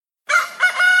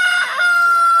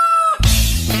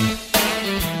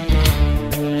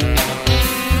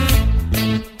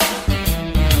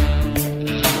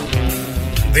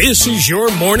This is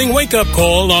your morning wake-up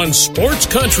call on Sports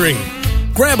Country.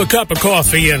 Grab a cup of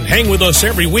coffee and hang with us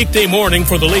every weekday morning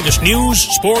for the latest news,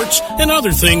 sports, and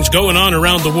other things going on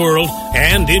around the world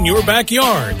and in your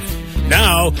backyard.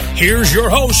 Now, here's your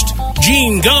host,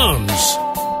 Gene Gumbs.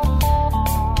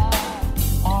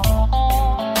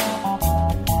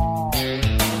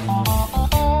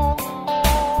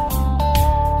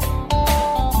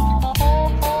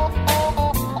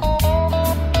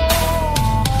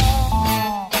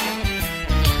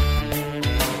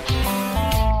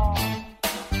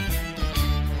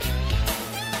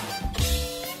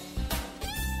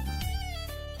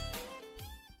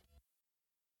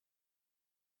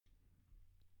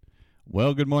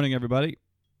 Well, good morning, everybody.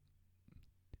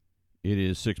 It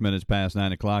is 6 minutes past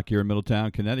 9 o'clock here in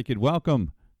Middletown, Connecticut.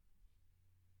 Welcome.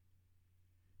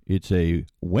 It's a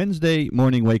Wednesday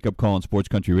morning wake-up call on Sports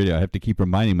Country Radio. I have to keep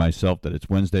reminding myself that it's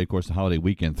Wednesday. Of course, the holiday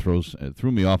weekend threw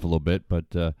me off a little bit,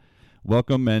 but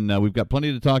welcome. And we've got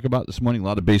plenty to talk about this morning. A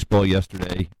lot of baseball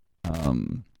yesterday.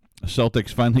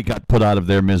 Celtics finally got put out of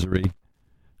their misery.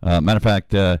 Matter of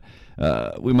fact,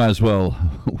 we might as well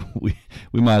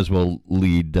we might as well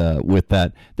lead with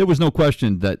that. There was no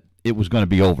question that it was going to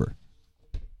be over,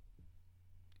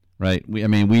 right?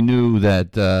 We knew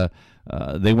that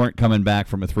they weren't coming back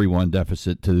from a 3-1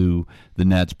 deficit to the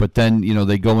Nets, but then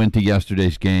they go into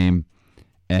yesterday's game,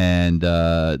 and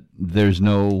there's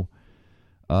no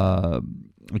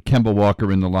Kemba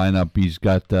Walker in the lineup. He's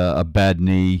got a bad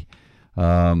knee.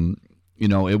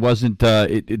 It wasn't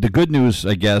the good news,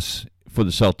 I guess, for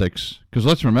the Celtics, because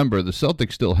let's remember, the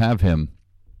Celtics still have him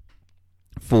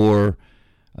for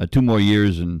 2 more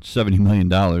years and $70 million.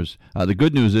 The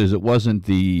good news is it wasn't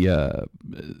the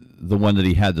one that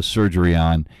he had the surgery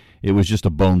on. It was just a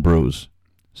bone bruise.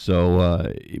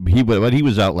 So he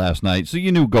was out last night, so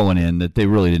you knew going in that they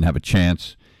really didn't have a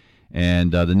chance.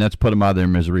 And the Nets put him out of their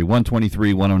misery,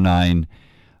 123-109.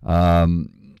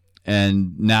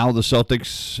 And now the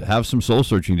Celtics have some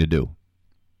soul-searching to do.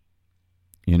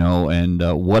 And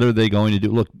what are they going to do?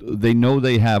 Look, they know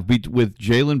they have, with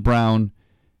Jaylen Brown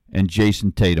and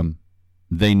Jason Tatum,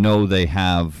 they know they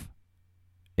have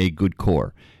a good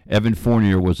core. Evan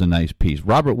Fournier was a nice piece.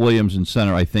 Robert Williams in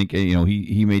center, I think,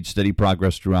 he made steady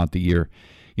progress throughout the year.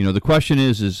 The question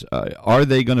is are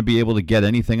they going to be able to get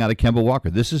anything out of Kemba Walker?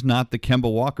 This is not the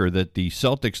Kemba Walker that the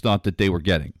Celtics thought that they were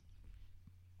getting.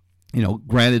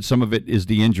 Granted, some of it is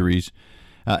the injuries,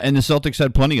 and the Celtics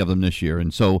had plenty of them this year.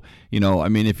 And so,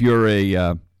 if you're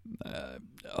a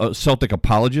Celtic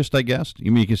apologist, I guess,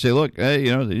 you can say, look, hey, they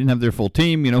didn't have their full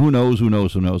team. Who knows?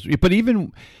 But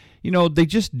even, they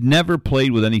just never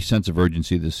played with any sense of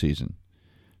urgency this season.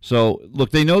 So,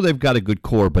 look, they know they've got a good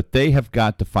core, but they have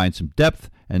got to find some depth,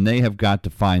 and they have got to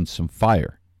find some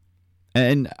fire.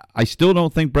 And I still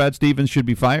don't think Brad Stevens should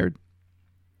be fired.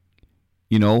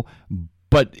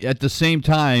 But at the same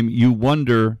time, you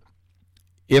wonder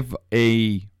if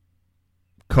a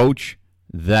coach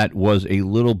that was a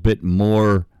little bit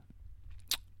more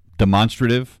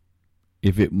demonstrative,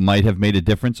 if it might have made a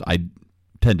difference. I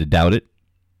tend to doubt it,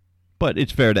 but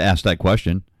it's fair to ask that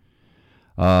question.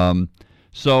 And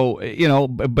Danny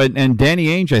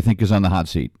Ainge, I think, is on the hot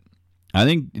seat. I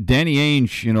think Danny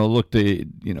Ainge,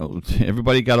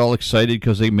 everybody got all excited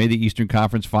because they made the Eastern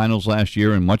Conference Finals last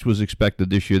year, and much was expected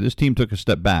this year. This team took a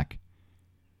step back.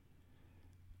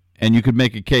 And you could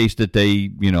make a case that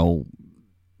they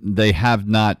have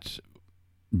not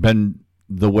been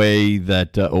the way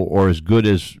that, or as good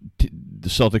as the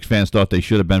Celtics fans thought they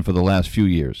should have been for the last few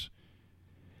years.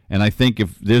 And I think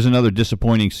if there's another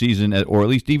disappointing season, or at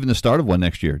least even the start of one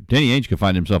next year, Danny Ainge could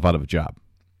find himself out of a job.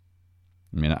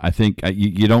 I think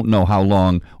you don't know how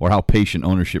long or how patient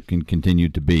ownership can continue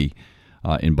to be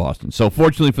in Boston. So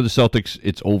fortunately for the Celtics,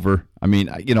 it's over. I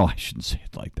shouldn't say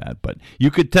it like that, but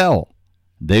you could tell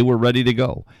they were ready to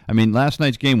go. Last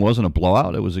night's game wasn't a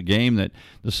blowout. It was a game that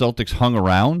the Celtics hung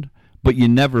around, but you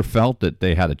never felt that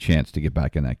they had a chance to get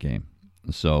back in that game.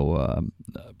 So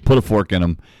put a fork in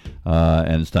them,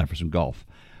 and it's time for some golf.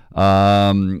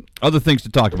 Other things to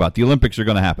talk about. The Olympics are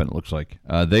going to happen, it looks like.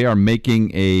 They are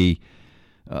making a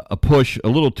push a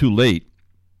little too late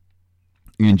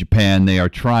in Japan. They are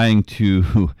trying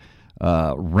to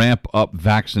ramp up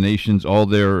vaccinations. All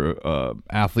their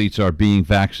athletes are being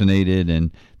vaccinated,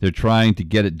 and they're trying to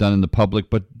get it done in the public,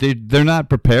 but they're not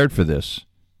prepared for this.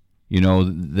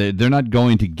 They're not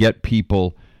going to get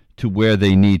people to where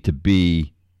they need to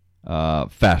be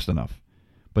fast enough.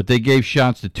 But they gave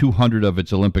shots to 200 of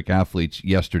its Olympic athletes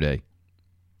yesterday.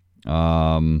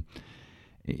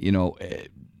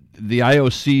 the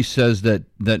IOC says that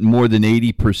more than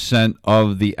 80%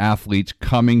 of the athletes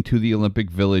coming to the Olympic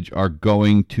Village are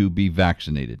going to be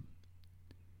vaccinated.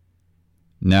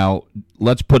 Now,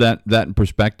 let's put that in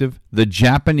perspective. The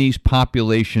Japanese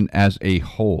population as a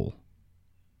whole,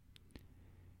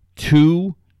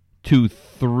 2 to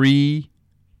 3%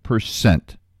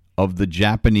 of the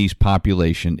Japanese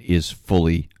population is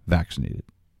fully vaccinated.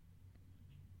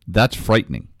 That's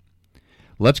frightening.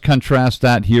 Let's contrast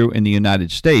that here in the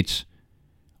United States,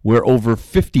 where over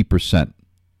 50%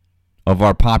 of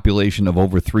our population of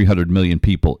over 300 million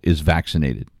people is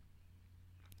vaccinated.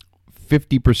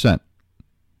 50%.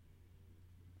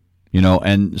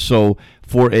 And so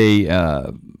for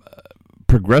a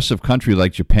progressive country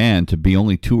like Japan to be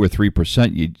only 2 or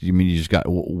 3%, you just got,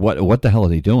 what the hell are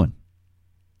they doing?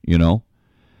 So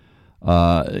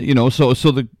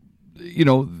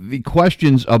the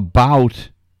questions about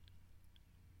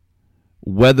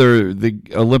whether the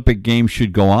Olympic Games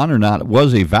should go on or not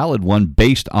was a valid one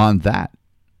based on that.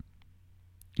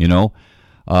 Now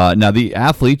the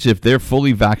athletes, if they're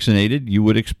fully vaccinated, you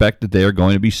would expect that they are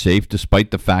going to be safe, despite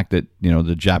the fact that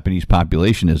the Japanese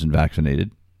population isn't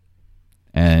vaccinated.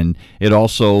 And it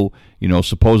also,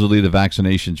 supposedly the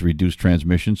vaccinations reduce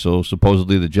transmission, so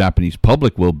supposedly the Japanese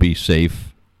public will be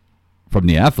safe from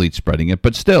the athletes spreading it.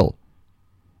 But still,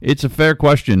 it's a fair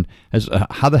question as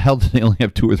how the hell do they only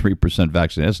have 2 or 3%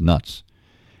 vaccinated? That's nuts.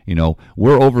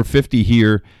 We're over 50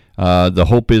 here. The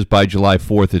hope is by July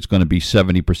 4th it's going to be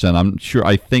 70%.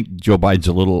 I think Joe Biden's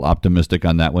a little optimistic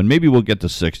on that one. Maybe we'll get to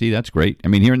 60. That's great. I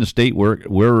mean, here in the state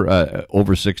we're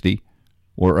over 60.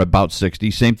 We're about 60.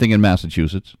 Same thing in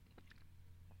Massachusetts.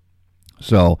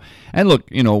 So, and look,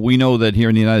 we know that here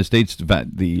in the United States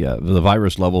the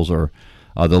virus levels are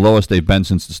the lowest they've been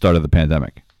since the start of the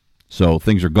pandemic. So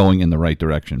things are going in the right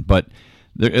direction. But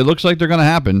it looks like they're going to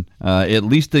happen. At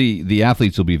least the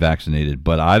athletes will be vaccinated.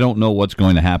 But I don't know what's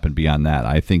going to happen beyond that.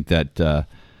 I think that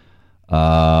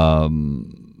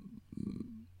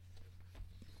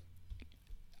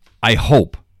I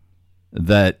hope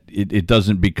that it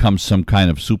doesn't become some kind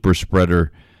of super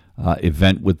spreader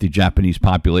event with the Japanese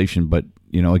population. But,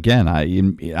 again,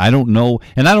 I don't know.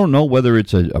 And I don't know whether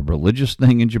it's a religious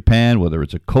thing in Japan, whether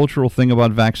it's a cultural thing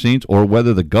about vaccines, or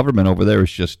whether the government over there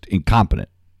is just incompetent.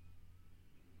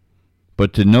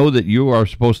 But to know that you are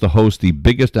supposed to host the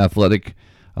biggest athletic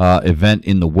event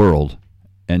in the world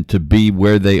and to be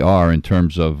where they are in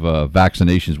terms of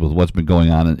vaccinations with what's been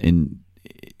going on in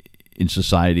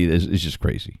society is just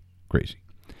crazy.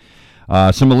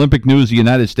 Some Olympic news. The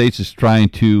United States is trying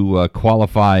to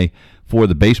qualify for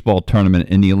the baseball tournament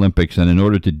in the Olympics, and in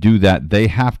order to do that, they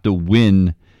have to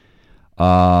win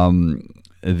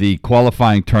the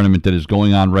qualifying tournament that is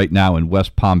going on right now in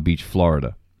West Palm Beach,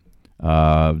 Florida.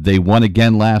 They won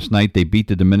again last night. They beat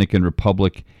the Dominican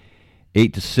Republic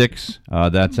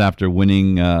 8-6. That's after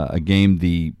winning a game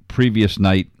the previous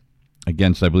night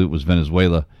against, I believe it was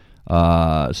Venezuela.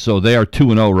 So they are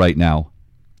 2-0 right now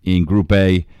in Group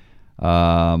A.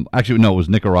 Actually, no, it was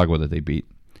Nicaragua that they beat.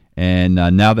 And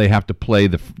now they have to play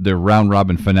their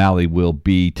round-robin finale will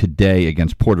be today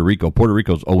against Puerto Rico. Puerto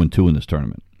Rico's 0-2 in this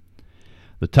tournament.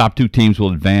 The top two teams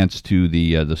will advance to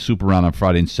the Super Round on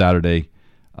Friday and Saturday,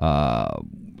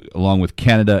 along with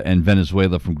Canada and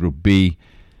Venezuela from Group B.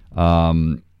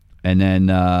 And then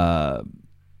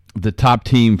the top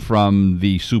team from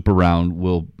the Super Round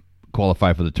will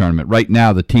qualify for the tournament. Right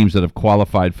now, the teams that have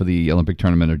qualified for the Olympic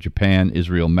tournament are Japan,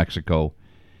 Israel, Mexico,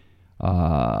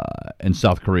 and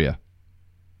South Korea.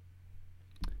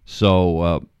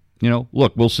 So,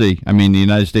 look, we'll see. I mean, the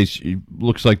United States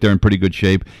looks like they're in pretty good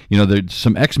shape.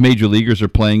 Some ex-major leaguers are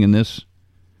playing in this.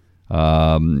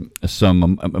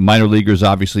 Some minor leaguers,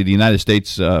 obviously. The United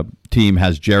States team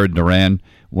has Jared Duran,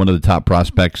 one of the top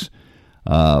prospects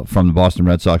from the Boston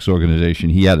Red Sox organization.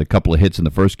 He had a couple of hits in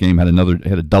the first game, had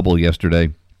a double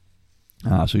yesterday.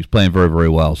 So he's playing very, very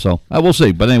well. So we'll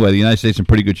see. But anyway, the United States in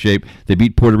pretty good shape. They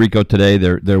beat Puerto Rico today.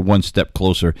 They're one step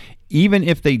closer. Even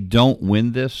if they don't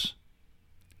win this,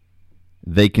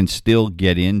 they can still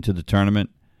get into the tournament.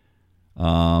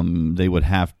 They would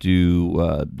have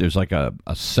to, there's like a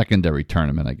secondary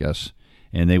tournament, I guess,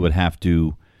 and they would have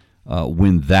to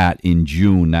win that in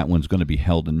June. That one's going to be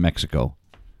held in Mexico.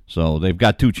 So they've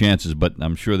got two chances, but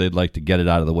I'm sure they'd like to get it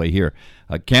out of the way here.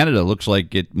 Canada looks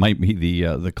like it might be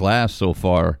the class so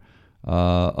far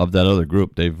of that other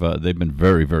group. They've been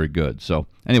very, very good. So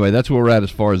anyway, that's where we're at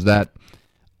as far as that.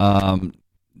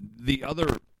 The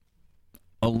other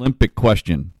Olympic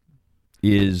question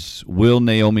is, will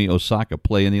Naomi Osaka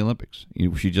play in the Olympics?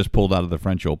 She just pulled out of the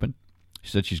French Open. She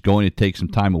said she's going to take some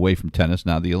time away from tennis.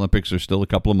 Now, the Olympics are still a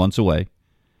couple of months away.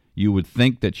 You would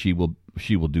think that she will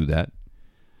she will do that.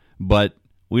 But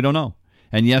we don't know.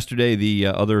 And yesterday, the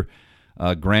other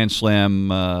Grand Slam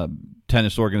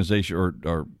tennis organization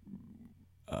or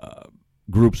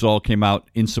groups all came out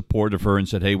in support of her and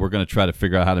said, hey, we're going to try to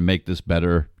figure out how to make this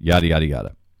better, yada, yada,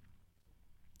 yada.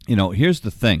 Here's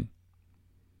the thing.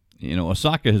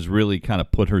 Osaka has really kind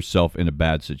of put herself in a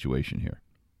bad situation here.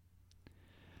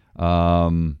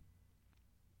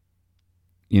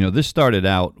 This started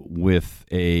out with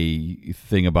a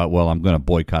thing about, well, I'm going to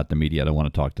boycott the media. I don't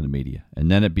want to talk to the media.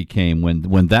 And then it became,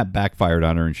 when that backfired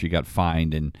on her and she got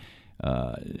fined and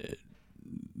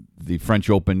the French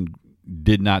Open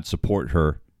did not support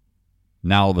her,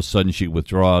 now all of a sudden she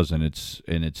withdraws and it's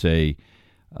a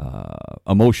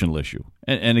emotional issue.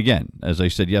 And again, as I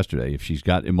said yesterday, if she's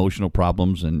got emotional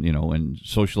problems and and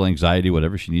social anxiety,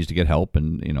 whatever, she needs to get help,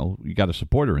 and you got to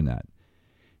support her in that.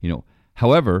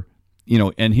 However,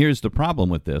 and here's the problem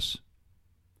with this.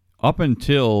 Up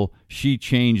until she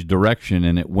changed direction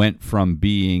and it went from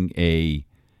being a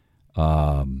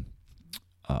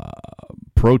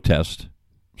protest,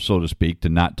 so to speak, to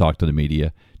not talk to the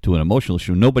media, to an emotional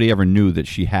issue, nobody ever knew that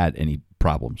she had any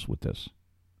problems with this.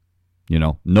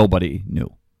 Nobody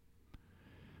knew.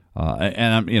 But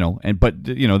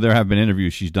there have been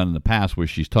interviews she's done in the past where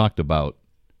she's talked about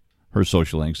her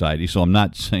social anxiety. So I'm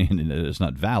not saying that it's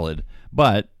not valid,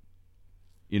 but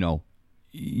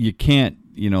you can't,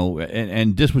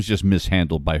 and this was just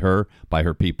mishandled by her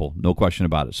people, no question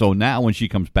about it. So now when she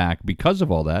comes back, because of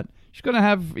all that, she's going to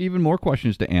have even more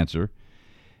questions to answer.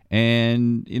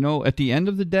 And at the end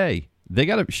of the day,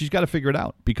 she's got to figure it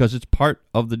out because it's part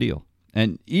of the deal.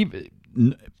 And even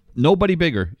nobody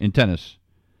bigger in tennis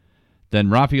than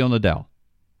Rafael Nadal,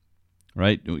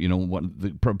 right?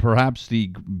 Perhaps the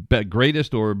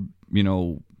greatest or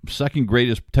second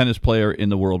greatest tennis player in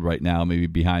the world right now, maybe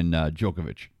behind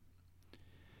Djokovic.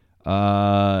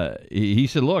 He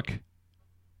said, "Look,"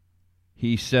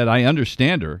 he said, "I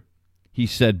understand her." He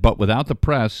said, "But without the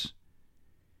press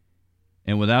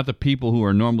and without the people who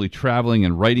are normally traveling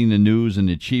and writing the news and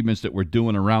the achievements that we're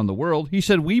doing around the world," he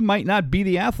said, "we might not be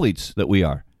the athletes that we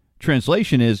are."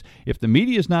 Translation is, if the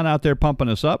media is not out there pumping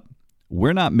us up,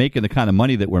 we're not making the kind of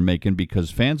money that we're making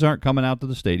because fans aren't coming out to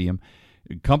the stadium.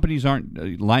 Companies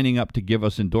aren't lining up to give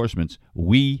us endorsements.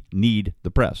 We need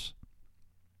the press.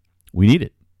 We need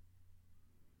it.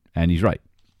 And he's right.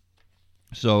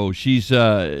 So she's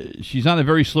on a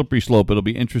very slippery slope. It'll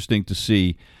be interesting to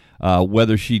see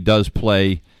whether she does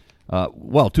play.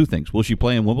 Two things. Will she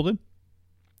play in Wimbledon?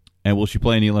 And will she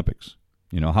play in the Olympics?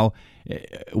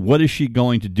 What is she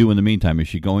going to do in the meantime? Is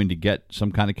she going to get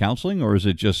some kind of counseling, or is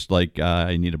it just like,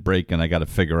 I need a break and I got to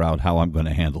figure out how I'm going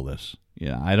to handle this?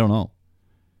 I don't know.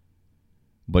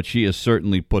 But she has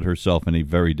certainly put herself in a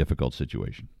very difficult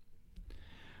situation.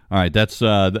 All right, that's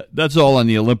all on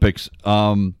the Olympics.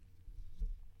 And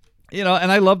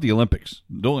I love the Olympics.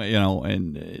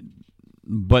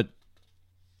 But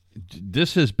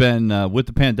this has been with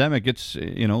the pandemic. It's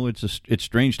it's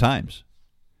strange times.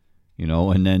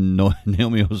 And then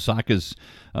Naomi Osaka's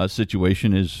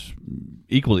situation is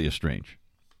equally as strange.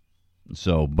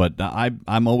 So, but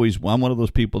I'm one of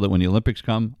those people that when the Olympics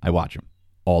come, I watch them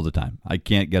all the time. I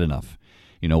can't get enough.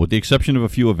 With the exception of a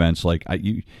few events, like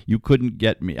you couldn't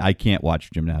get me. I can't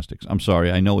watch gymnastics. I'm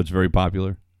sorry. I know it's very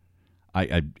popular.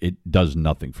 It does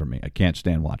nothing for me. I can't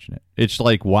stand watching it. It's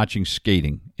like watching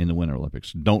skating in the Winter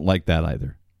Olympics. Don't like that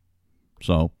either.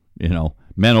 So,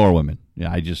 men or women,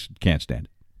 I just can't stand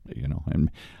it.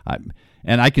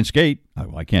 And I can skate.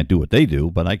 I can't do what they do,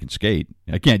 but I can skate.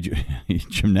 I can't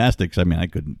gymnastics. I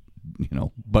couldn't,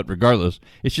 But regardless,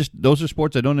 it's just those are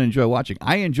sports I don't enjoy watching.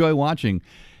 I enjoy watching,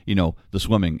 the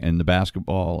swimming and the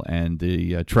basketball and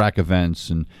the track events,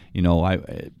 and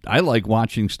I like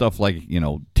watching stuff like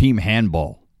team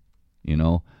handball.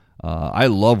 I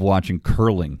love watching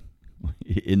curling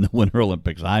in the Winter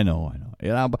Olympics. I know.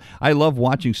 I love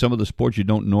watching some of the sports you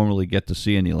don't normally get to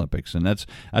see in the Olympics, and that's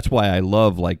why I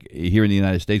love, like, here in the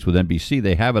United States with NBC,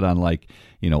 they have it on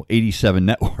 87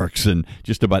 networks, and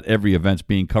just about every event's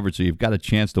being covered, so you've got a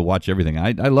chance to watch everything.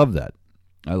 I love that.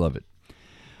 I love it.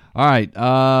 All right,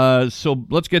 so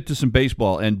let's get to some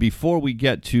baseball, and before we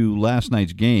get to last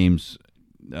night's games,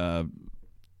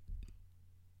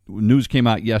 news came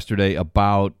out yesterday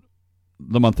about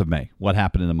the month of May, what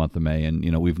happened in the month of May,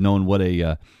 and we've known what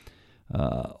a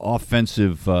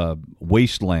offensive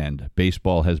wasteland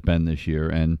baseball has been this year,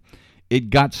 and it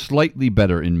got slightly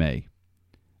better in May.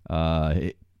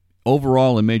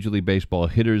 Overall, in Major League Baseball,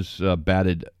 hitters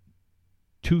batted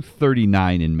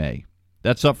 .239 in May.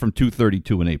 That's up from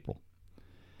 .232 in April.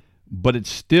 But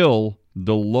it's still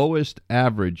the lowest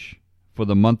average for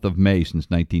the month of May since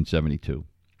 1972.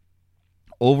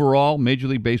 Overall, Major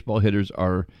League Baseball hitters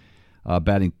are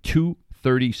batting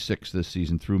 .236 this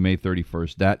season through May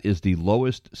 31st. That is the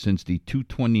lowest since the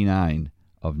 .229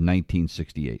 of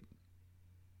 1968.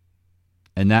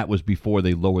 And that was before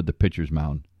they lowered the pitcher's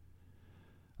mound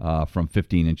from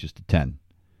 15 inches to 10.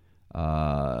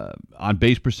 On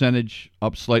base percentage,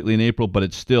 up slightly in April, but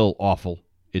it's still awful.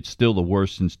 It's still the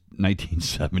worst since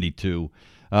 1972.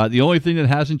 The only thing that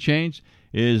hasn't changed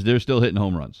is they're still hitting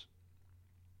home runs.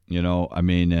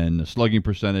 And the slugging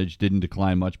percentage didn't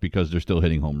decline much because they're still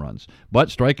hitting home runs. But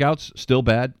strikeouts, still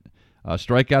bad.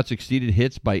 Strikeouts exceeded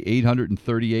hits by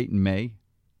 838 in May.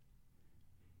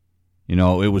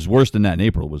 It was worse than that in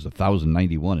April. It was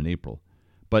 1,091 in April.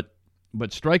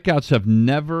 But strikeouts have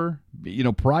never,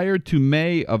 prior to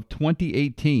May of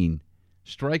 2018,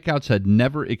 strikeouts had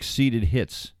never exceeded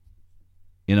hits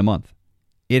in a month.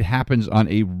 It happens on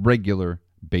a regular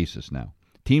basis now.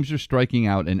 Teams are striking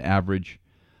out an average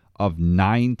of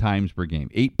 9 times per game,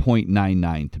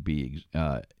 8.99 to be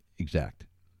exact.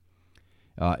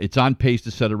 It's on pace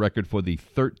to set a record for the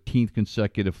 13th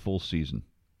consecutive full season.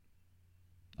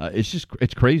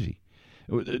 It's crazy.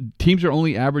 Teams are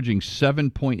only averaging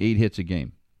 7.8 hits a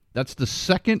game. That's the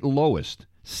second lowest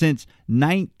since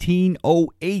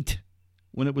 1908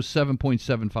 when it was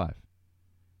 7.75.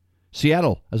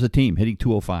 Seattle as a team hitting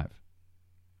 205.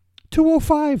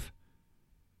 205.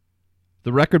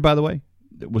 The record, by the way,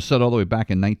 was set all the way back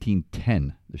in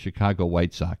 1910. The Chicago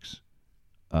White Sox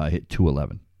hit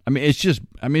 211.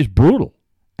 It's brutal.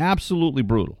 Absolutely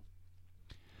brutal.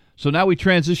 So now we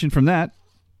transition from that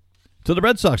to the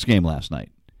Red Sox game last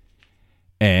night.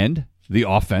 And the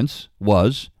offense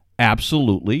was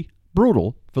absolutely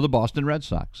brutal for the Boston Red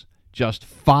Sox. Just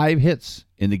 5 hits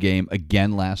in the game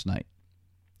again last night.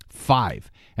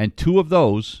 5. And 2 of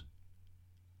those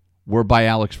were by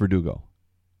Alex Verdugo.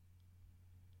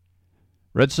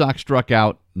 Red Sox struck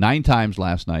out 9 times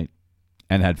last night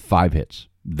and had 5 hits.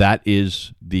 That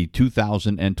is the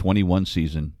 2021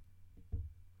 season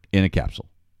in a capsule.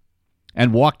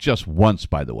 And walked just once,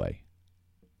 by the way.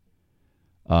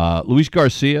 Luis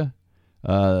Garcia,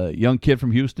 young kid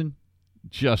from Houston,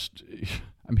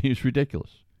 it's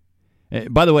ridiculous.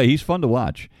 By the way, he's fun to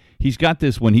watch. He's got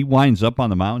this, when he winds up on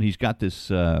the mound, he's got this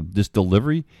this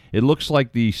delivery. It looks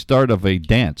like the start of a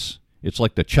dance. It's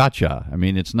like the cha-cha.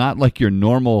 It's not like your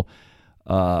normal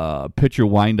pitcher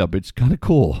windup. It's kind of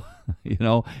cool,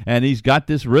 And he's got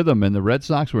this rhythm, and the Red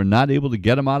Sox were not able to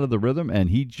get him out of the rhythm, and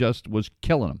he just was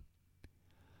killing them.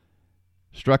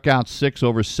 Struck out 6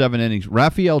 over 7 innings.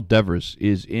 Rafael Devers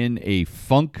is in a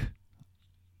funk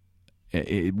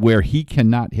where he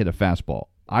cannot hit a fastball.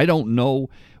 I don't know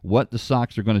what the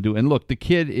Sox are going to do. And look, the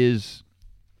kid is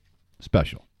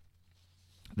special.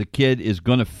 The kid is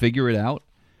going to figure it out.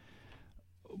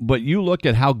 But you look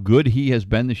at how good he has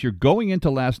been this year. Going into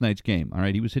last night's game, all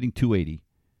right, he was hitting 280.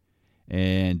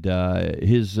 And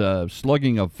his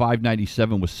slugging of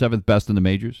 597 was 7th best in the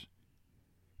majors.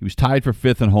 He was tied for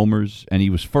 5th in homers, and he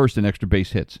was 1st in extra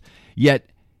base hits. Yet,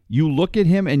 you look at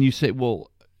him and you say, well,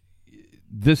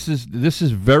 this is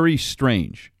very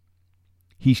strange.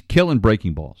 He's killing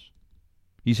breaking balls.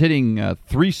 He's hitting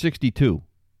 362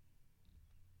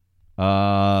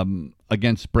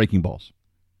 against breaking balls,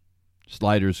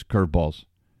 sliders, curveballs.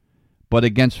 But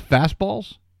against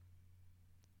fastballs,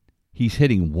 he's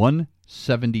hitting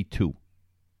 172.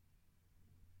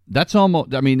 That's almost,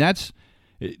 that's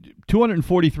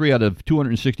 243 out of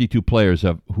 262 players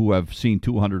who have seen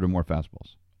 200 or more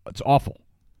fastballs. It's awful.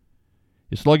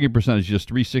 His slugging percentage is just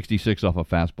 366 off of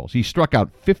fastballs. He struck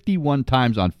out 51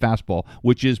 times on fastball,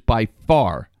 which is by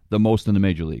far the most in the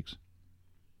major leagues.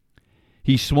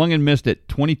 He swung and missed at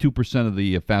 22% of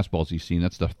the fastballs he's seen.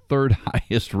 That's the 3rd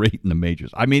highest rate in the majors.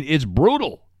 It's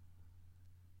brutal.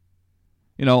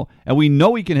 And we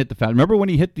know he can hit the fastball. Remember when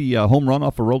he hit the home run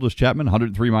off of Aroldis Chapman,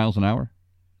 103 miles an hour?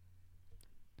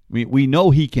 We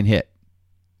know he can hit.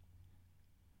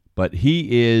 But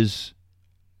he is,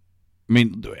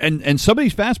 and some of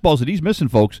these fastballs that he's missing,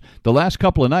 folks, the last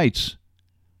couple of nights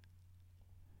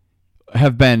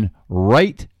have been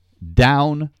right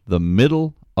down the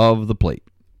middle of the plate.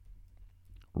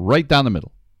 Right down the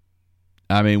middle.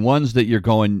 Ones that you're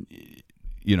going,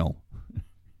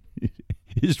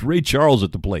 is Ray Charles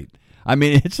at the plate?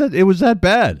 It was that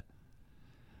bad.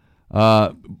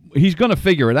 He's going to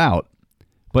figure it out.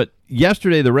 But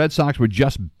yesterday, the Red Sox were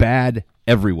just bad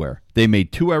everywhere. They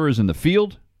made 2 errors in the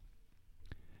field.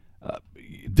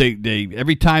 They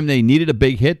every time they needed a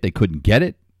big hit, they couldn't get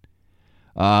it.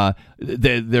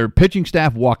 Their pitching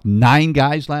staff walked 9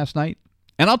 guys last night.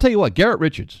 And I'll tell you what, Garrett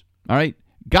Richards, all right,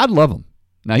 God love him.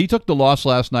 Now, he took the loss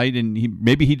last night, and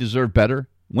maybe he deserved better.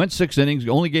 Went 6 innings,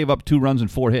 only gave up 2 runs and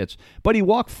 4 hits. But he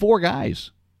walked 4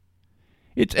 guys.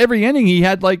 It's every inning he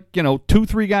had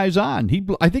 2-3 guys on.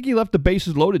 I think he left the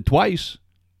bases loaded twice.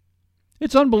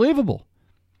 It's unbelievable.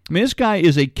 I mean, this guy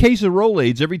is a case of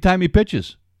Rolaids every time he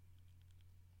pitches.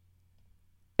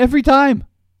 Every time.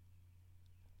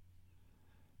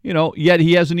 Yet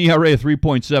he has an ERA of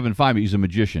 3.75. He's a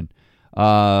magician.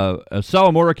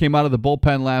 Sawamura came out of the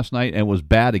bullpen last night and was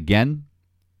bad again.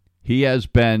 His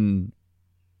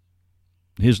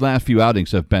last few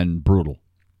outings have been brutal.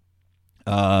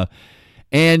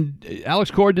 And Alex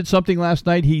Cora did something last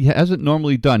night he hasn't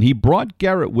normally done. He brought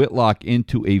Garrett Whitlock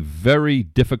into a very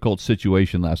difficult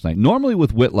situation last night. Normally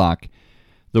with Whitlock,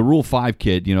 the Rule 5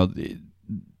 kid, hadn't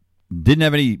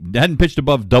pitched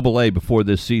above Double-A before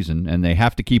this season, and they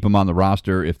have to keep him on the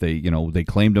roster if they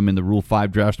claimed him in the Rule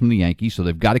 5 draft from the Yankees, so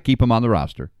they've got to keep him on the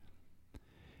roster.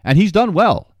 And he's done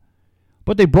well.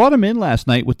 But they brought him in last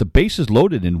night with the bases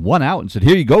loaded and 1 out and said,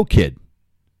 "Here you go, kid."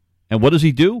 And what does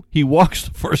he do? He walks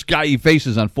the first guy he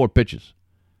faces on 4 pitches.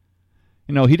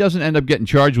 He doesn't end up getting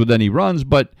charged with any runs,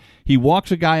 but he walks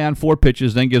a guy on 4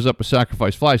 pitches, then gives up a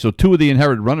sacrifice fly. So 2 of the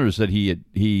inherited runners that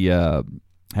he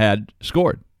had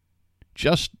scored.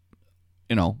 Just,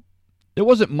 there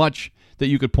wasn't much that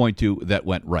you could point to that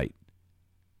went right.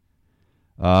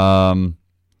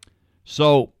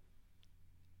 So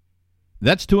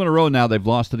that's 2 in a row now they've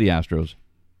lost to the Astros.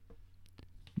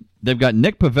 They've got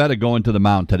Nick Pivetta going to the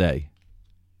mound today.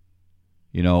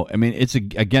 It's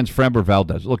against Framber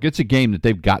Valdez. Look, it's a game that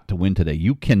they've got to win today.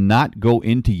 You cannot go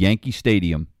into Yankee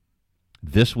Stadium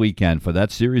this weekend for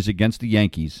that series against the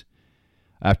Yankees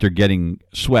after getting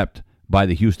swept by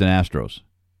the Houston Astros.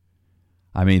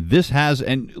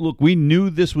 And look, we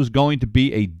knew this was going to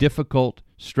be a difficult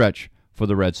stretch for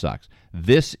the Red Sox.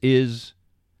 This is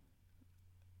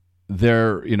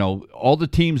all the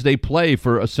teams they play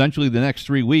for essentially the next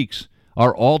 3 weeks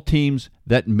are all teams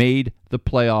that made the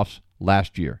playoffs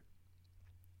last year.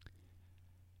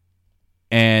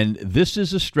 And this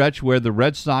is a stretch where the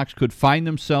Red Sox could find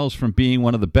themselves from being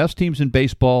one of the best teams in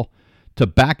baseball to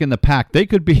back in the pack. They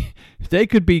could be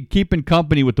keeping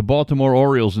company with the Baltimore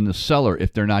Orioles in the cellar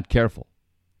if they're not careful.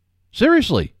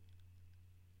 Seriously.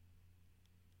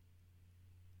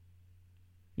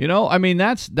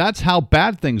 That's how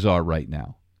bad things are right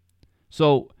now.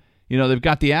 So, they've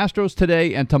got the Astros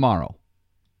today and tomorrow.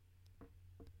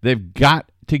 They've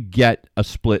got to get a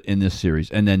split in this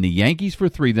series. And then the Yankees for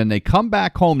 3. Then they come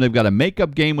back home. They've got a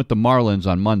makeup game with the Marlins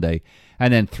on Monday.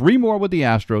 And then 3 more with the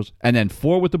Astros. And then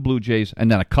 4 with the Blue Jays.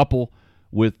 And then a couple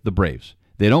with the Braves.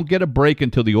 They don't get a break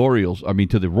until the Royals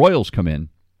come in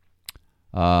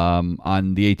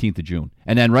on the 18th of June.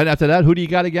 And then right after that, who do you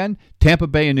got again? Tampa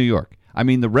Bay and New York.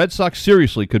 The Red Sox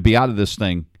seriously could be out of this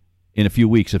thing in a few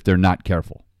weeks if they're not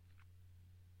careful.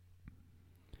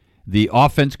 The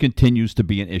offense continues to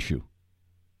be an issue.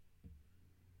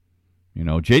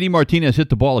 J.D. Martinez hit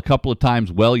the ball a couple of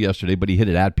times well yesterday, but he hit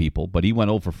it at people, but he went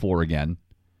 0 for 4 again.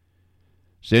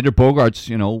 Xander Bogaerts,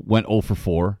 went 0 for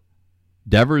 4.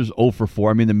 Devers 0 for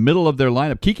 4. The middle of their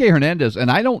lineup. Kike Hernandez,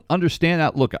 and I don't understand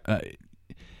that. Look,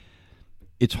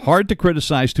 it's hard to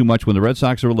criticize too much when the Red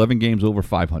Sox are 11 games over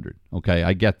 500. Okay,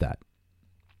 I get that.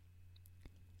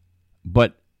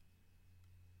 But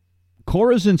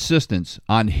Cora's insistence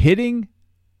on hitting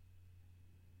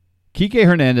Kike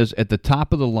Hernandez at the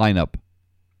top of the lineup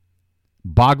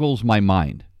boggles my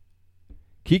mind.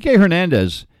 Kike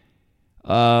Hernandez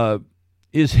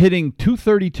is hitting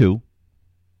 .232,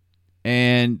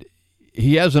 and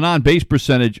he has an on-base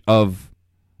percentage of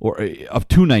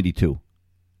 .292.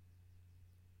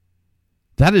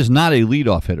 That is not a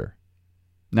leadoff hitter.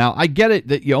 Now, I get it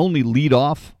that you only lead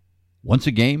off once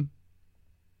a game,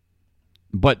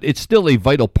 but it's still a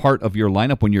vital part of your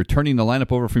lineup. When you're turning the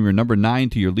lineup over from your number 9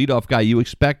 to your leadoff guy, you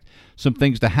expect some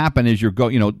things to happen as you're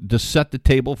to set the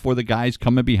table for the guys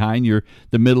coming behind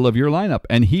the middle of your lineup.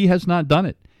 And he has not done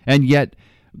it. And yet,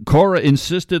 Cora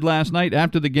insisted last night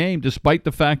after the game, despite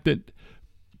the fact that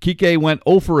Kike went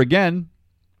 0 for again.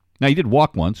 Now, he did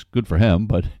walk once. Good for him.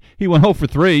 But he went 0 for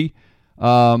 3.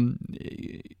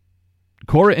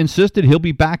 Cora insisted he'll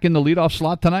be back in the leadoff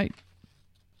slot tonight.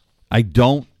 I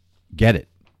don't get it.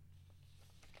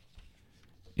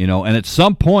 And at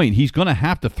some point, he's going to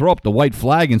have to throw up the white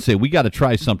flag and say, we got to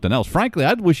try something else. Frankly,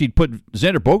 I'd wish he'd put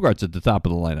Xander Bogaerts at the top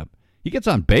of the lineup. He gets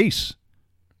on base.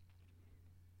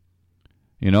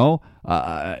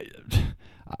 I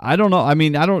don't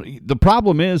know. The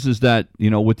problem is that,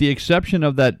 with the exception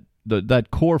of that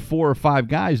core 4 or 5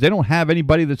 guys, they don't have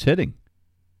anybody that's hitting.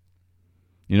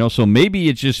 So maybe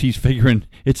it's just he's figuring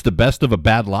it's the best of a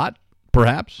bad lot,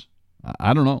 perhaps.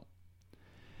 I don't know.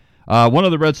 One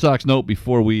other Red Sox note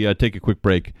before we take a quick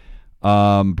break.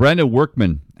 Brandon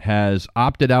Workman has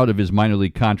opted out of his minor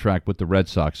league contract with the Red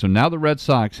Sox. So now the Red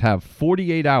Sox have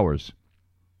 48 hours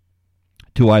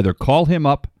to either call him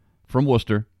up from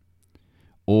Worcester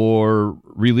or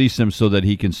release him so that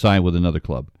he can sign with another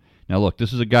club. Now, look,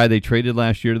 this is a guy they traded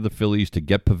last year to the Phillies to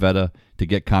get Pivetta, to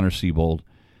get Connor Seabold.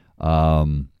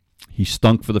 He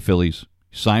stunk for the Phillies,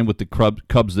 signed with the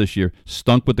Cubs this year,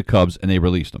 stunk with the Cubs, and they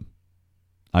released him.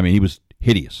 I mean, he was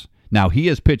hideous. Now, he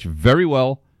has pitched very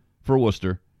well for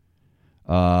Worcester.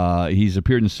 He's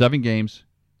appeared in 7 games.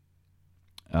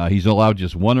 He's allowed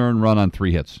just 1 earned run on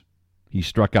 3 hits. He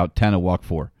struck out 10 and walked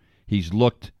 4. He's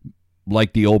looked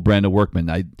like the old Brandon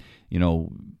Workman.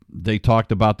 They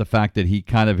talked about the fact that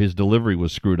his delivery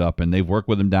was screwed up, and they've worked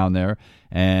with him down there,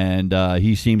 and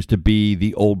he seems to be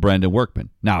the old Brandon Workman.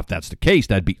 Now, if that's the case,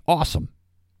 that'd be awesome.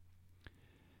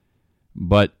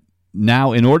 But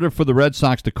now, in order for the Red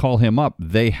Sox to call him up,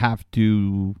 they have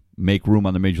to make room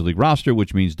on the Major League roster,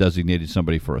 which means designated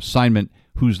somebody for assignment.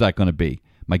 Who's that going to be?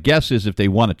 My guess is if they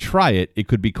want to try it, it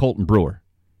could be Colton Brewer.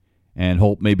 And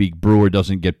hope maybe Brewer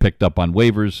doesn't get picked up on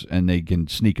waivers and they can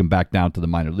sneak him back down to the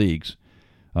minor leagues.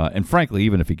 And frankly,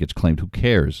 even if he gets claimed, who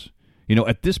cares?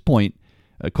 At this point,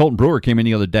 Colton Brewer came in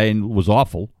the other day and was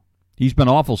awful. He's been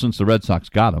awful since the Red Sox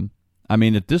got him. I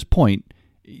mean, at this point,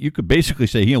 you could basically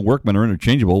say he and Workman are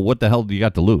interchangeable. What the hell do you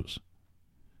got to lose?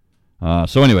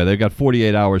 So anyway, they've got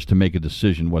 48 hours to make a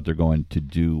decision what they're going to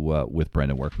do with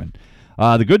Brandon Workman.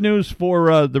 The good news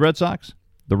for the Red Sox,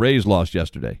 the Rays lost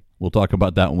yesterday. We'll talk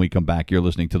about that when we come back. You're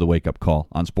listening to The Wake Up Call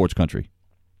on Sports Country.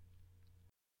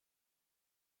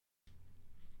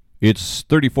 It's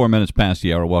 34 minutes past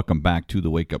the hour. Welcome back to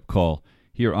The Wake Up Call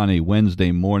here on a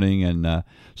Wednesday morning. And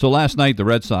so last night, the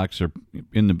Red Sox are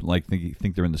in the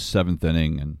think they're in the 7th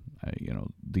inning, and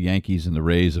the Yankees and the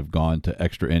Rays have gone to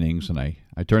extra innings. And I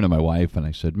turned to my wife and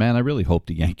I said, "Man, I really hope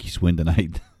the Yankees win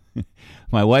tonight."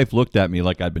 My wife looked at me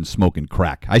like I'd been smoking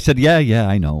crack. I said, yeah,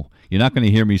 I know. You're not going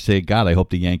to hear me say, God, I hope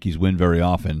the Yankees win very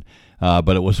often.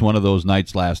 But it was one of those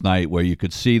nights last night where you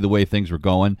could see the way things were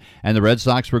going, and the Red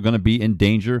Sox were going to be in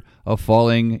danger of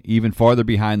falling even farther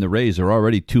behind the Rays. They're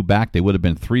already 2 back. They would have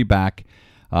been 3 back.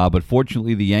 But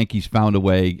fortunately, the Yankees found a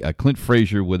way. Clint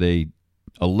Frazier with a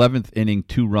 11th inning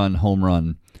 2-run home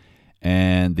run,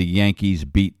 and the Yankees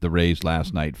beat the Rays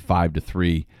last night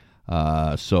 5-3.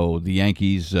 So the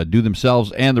Yankees do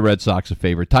themselves and the Red Sox a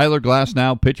favor. Tyler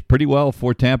Glasnow pitched pretty well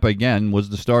for Tampa again, was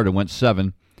the starter, went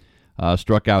 7,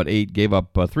 struck out 8, gave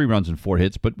up 3 runs and 4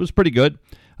 hits, but was pretty good.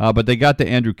 But they got to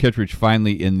Andrew Kittredge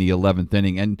finally in the 11th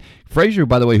inning. And Frazier,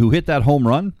 by the way, who hit that home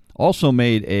run, also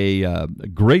made a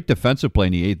great defensive play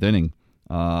in the 8th inning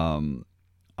on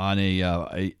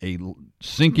a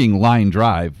sinking line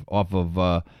drive off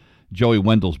of Joey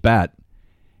Wendell's bat.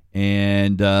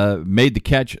 And made the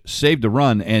catch, saved a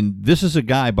run. And this is a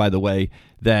guy, by the way,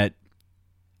 that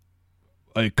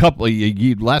last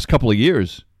couple of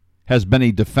years has been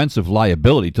a defensive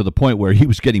liability to the point where he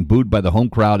was getting booed by the home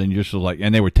crowd and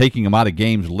they were taking him out of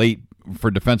games late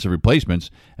for defensive replacements.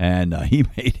 And he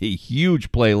made a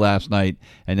huge play last night,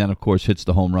 and then of course hits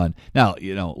the home run. Now,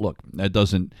 look, that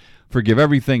doesn't forgive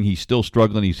everything. He's still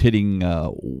struggling. He's hitting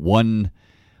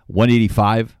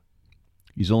 185.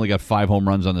 He's only got 5 home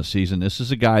runs on the season. This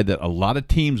is a guy that a lot of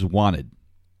teams wanted.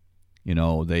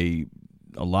 A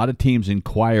lot of teams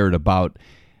inquired about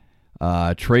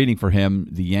trading for him.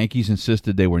 The Yankees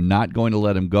insisted they were not going to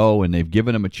let him go, and they've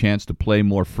given him a chance to play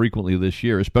more frequently this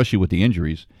year, especially with the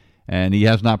injuries, and he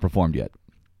has not performed yet.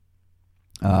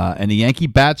 And the Yankee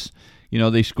bats,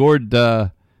 they scored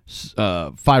 5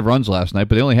 runs last night,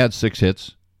 but they only had 6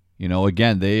 hits.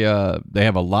 Again, they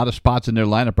have a lot of spots in their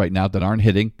lineup right now that aren't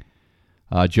hitting.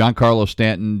 Giancarlo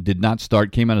Stanton did not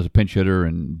start, came out as a pinch hitter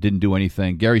and didn't do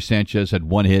anything. Gary Sanchez had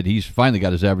 1 hit. He's finally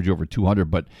got his average over 200,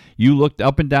 but you looked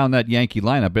up and down that Yankee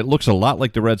lineup, it looks a lot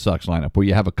like the Red Sox lineup, where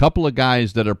you have a couple of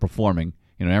guys that are performing,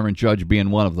 Aaron Judge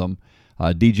being one of them,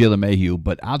 DJ LeMahieu,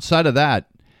 but outside of that,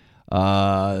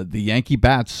 the Yankee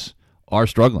bats are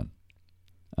struggling.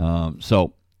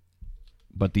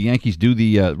 But the Yankees do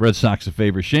the Red Sox a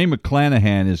favor. Shane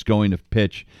McClanahan is going to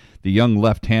pitch, the young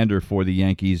left-hander for the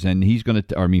Yankees, and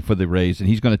for the Rays, and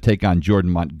he's going to take on Jordan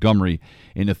Montgomery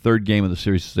in the 3rd game of the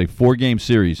series. It's a 4-game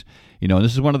series. And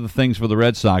this is one of the things for the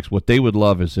Red Sox. What they would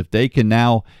love is if they can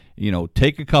now,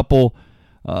 take a couple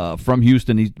from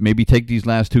Houston, maybe take these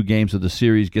last 2 games of the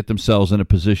series, get themselves in a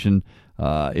position.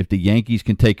 If the Yankees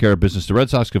can take care of business, the Red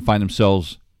Sox can find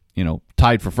themselves,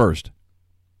 tied for first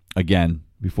again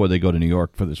before they go to New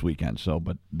York for this weekend. So,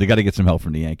 but they got to get some help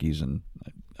from the Yankees, and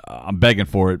I'm begging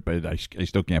for it, but I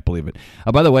still can't believe it.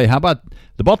 By the way, how about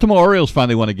the Baltimore Orioles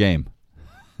finally won a game?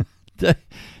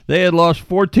 They had lost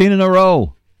 14 in a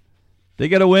row. They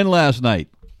got a win last night.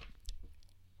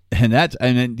 And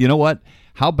then, you know what?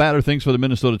 How bad are things for the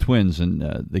Minnesota Twins? And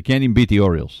they can't even beat the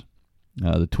Orioles.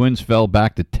 The Twins fell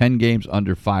back to 10 games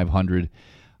under 500.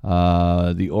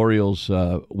 The Orioles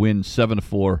win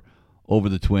 7-4 over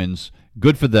the Twins.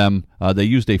 Good for them. They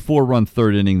used a 4-run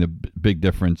third inning, the big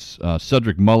difference.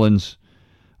 Cedric Mullins,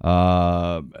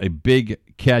 a big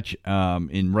catch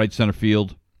in right center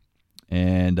field.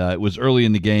 And it was early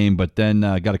in the game, but then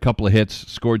got a couple of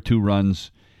hits, scored 2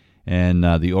 runs, and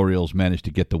the Orioles managed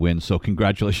to get the win. So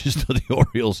congratulations to the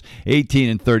Orioles,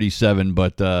 18-37.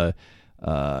 But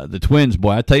the Twins,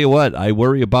 boy, I tell you what, I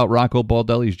worry about Rocco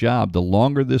Baldelli's job. The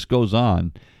longer this goes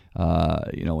on,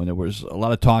 and there was a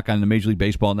lot of talk on the Major League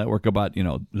Baseball Network about,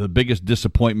 the biggest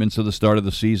disappointments of the start of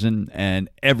the season, and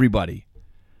everybody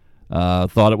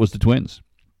thought it was the Twins.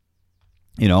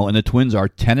 And the Twins are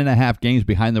 10.5 games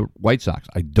behind the White Sox.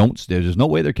 There's no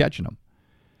way they're catching them.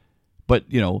 But,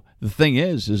 the thing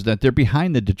is that they're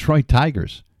behind the Detroit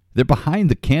Tigers. They're behind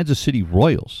the Kansas City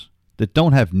Royals that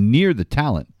don't have near the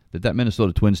talent that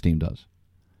Minnesota Twins team does.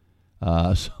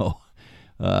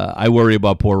 I worry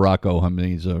about poor Rocco. I mean,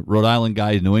 he's a Rhode Island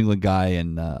guy, New England guy,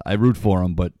 and I root for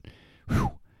him. But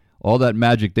all that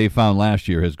magic they found last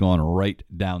year has gone right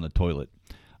down the toilet.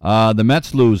 The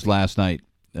Mets lose last night.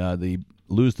 They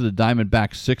lose to the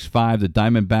Diamondbacks 6-5. The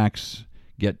Diamondbacks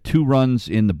get 2 runs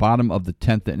in the bottom of the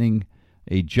 10th inning.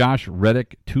 A Josh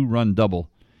Reddick 2-run double,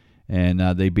 and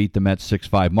they beat the Mets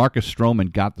 6-5. Marcus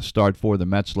Stroman got the start for the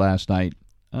Mets last night.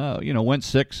 Went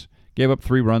 6, gave up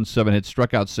 3 runs, 7 hits,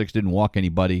 struck out 6, didn't walk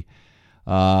anybody.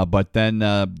 But then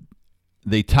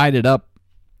they tied it up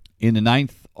in the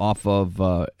 9th off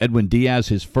of Edwin Diaz,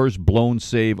 his first blown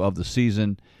save of the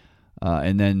season.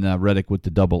 And then Reddick with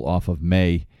the double off of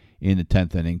May in the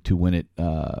 10th inning to win it.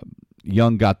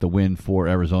 Young got the win for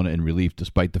Arizona in relief,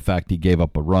 despite the fact he gave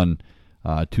up a run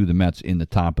to the Mets in the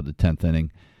top of the 10th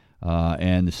inning.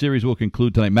 And the series will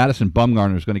conclude tonight. Madison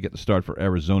Bumgarner is going to get the start for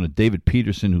Arizona. David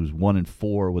Peterson, who's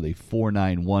 1-4 with a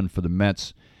 4.91 for the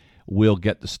Mets, will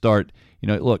get the start.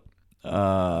 Look,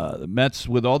 the Mets,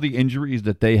 with all the injuries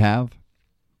that they have,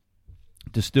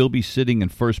 to still be sitting in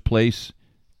first place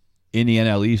in the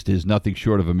NL East is nothing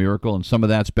short of a miracle, and some of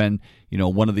that's been,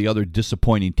 one of the other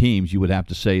disappointing teams, you would have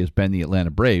to say, has been the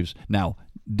Atlanta Braves. Now,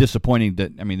 disappointing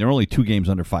that, they're only 2 games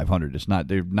under 500.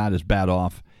 They're not as bad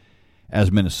off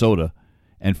as Minnesota,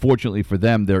 and fortunately for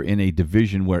them, they're in a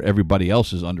division where everybody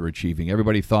else is underachieving.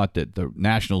 Everybody thought that the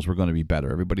Nationals were going to be better.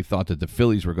 Everybody thought that the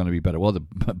Phillies were going to be better. Well, the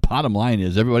bottom line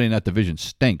is everybody in that division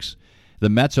stinks. The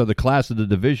Mets are the class of the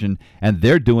division, and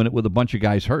they're doing it with a bunch of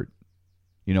guys hurt.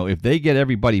 If they get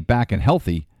everybody back and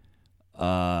healthy,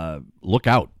 look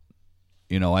out.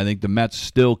 I think the Mets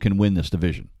still can win this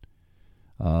division.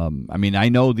 I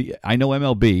know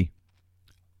MLB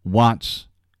wants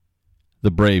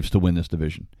the Braves to win this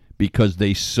division because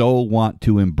they so want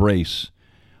to embrace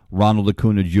Ronald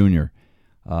Acuna Jr.,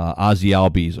 Ozzie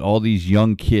Albies, all these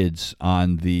young kids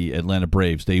on the Atlanta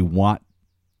Braves. They want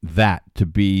that to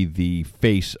be the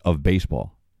face of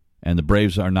baseball, and the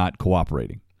Braves are not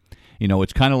cooperating.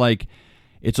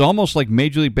 It's almost like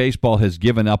Major League Baseball has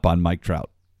given up on Mike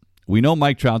Trout. We know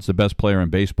Mike Trout's the best player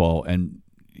in baseball, and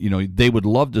they would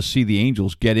love to see the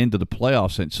Angels get into the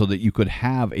playoffs so that you could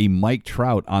have a Mike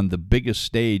Trout on the biggest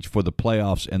stage for the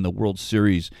playoffs and the World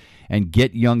Series and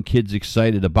get young kids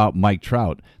excited about Mike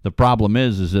Trout. The problem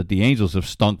is that the Angels have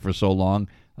stunk for so long,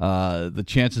 the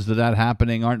chances of that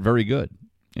happening aren't very good.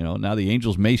 Now the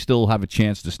Angels may still have a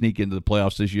chance to sneak into the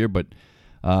playoffs this year, but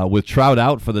with Trout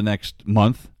out for the next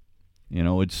month,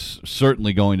 it's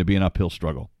certainly going to be an uphill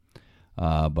struggle.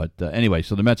 But anyway,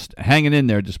 so the Mets hanging in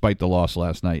there despite the loss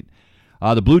last night.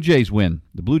 The Blue Jays win.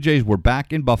 The Blue Jays were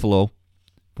back in Buffalo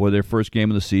for their first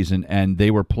game of the season, and they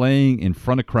were playing in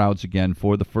front of crowds again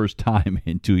for the first time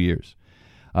in 2 years.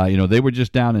 They were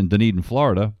just down in Dunedin,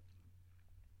 Florida,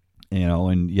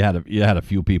 and you had a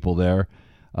few people there.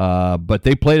 But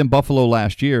they played in Buffalo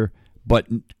last year, but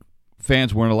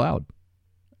fans weren't allowed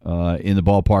in the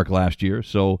ballpark last year,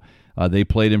 so they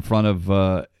played in front of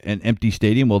an empty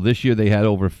stadium. Well, this year they had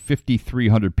over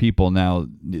 5,300 people. Now,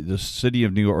 the city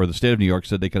of New York or the state of New York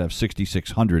said they could have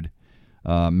 6,600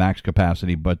 max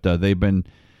capacity, but they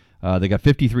got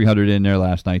 5,300 in there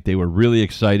last night. They were really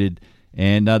excited,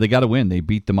 and they got a win. They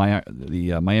beat the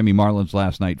Miami Marlins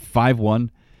last night 5-1.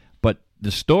 But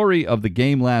the story of the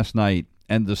game last night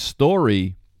and the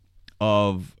story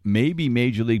of maybe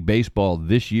Major League Baseball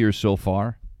this year so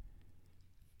far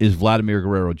is Vladimir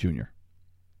Guerrero Jr.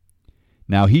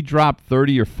 Now, he dropped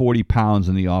 30 or 40 pounds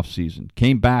in the offseason,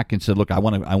 came back and said, look, I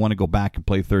want to go back and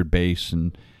play third base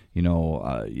and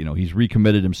He's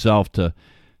recommitted himself to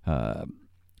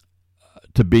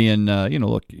being,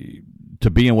 to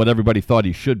being what everybody thought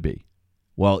he should be.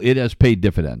 Well, it has paid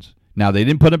dividends. Now, they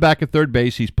didn't put him back at third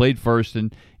base. He's played first,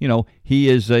 and, he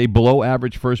is a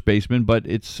below-average first baseman, but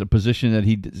it's a position that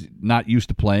he's not used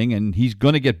to playing, and he's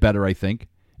going to get better, I think,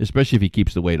 especially if he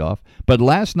keeps the weight off. But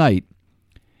last night,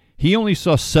 he only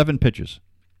saw 7 pitches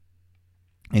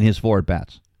in his 4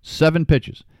 at-bats. 7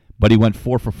 pitches, but he went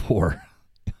 4 for 4.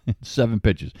 7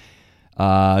 pitches.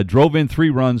 Drove in 3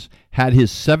 runs, had his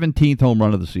 17th home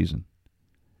run of the season.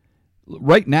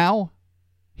 Right now,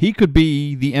 he could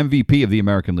be the MVP of the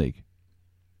American League.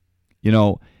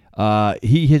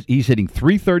 He's hitting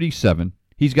 .337.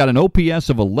 He's got an OPS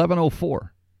of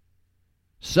 1104.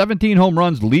 17 home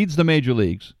runs, leads the major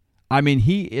leagues. I mean,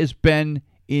 he has been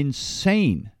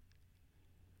insane.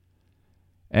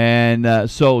 And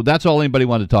so that's all anybody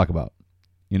wanted to talk about.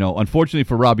 Unfortunately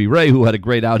for Robbie Ray, who had a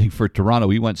great outing for Toronto,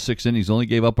 he went 6 innings, only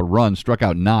gave up a run, struck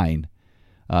out 9.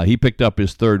 He picked up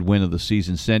his 3rd win of the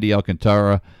season. Sandy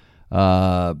Alcantara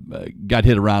got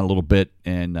hit around a little bit,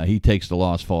 and he takes the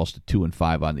loss, falls to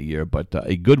 2-5 on the year. But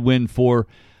a good win for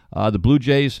the Blue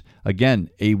Jays. Again,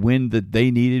 a win that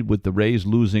they needed with the Rays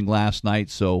losing last night.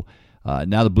 So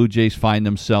now the Blue Jays find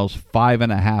themselves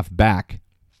 5.5 back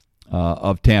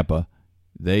of Tampa.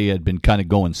 They had been kind of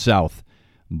going south,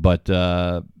 but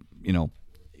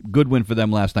good win for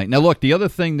them last night. Now, look, the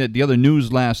other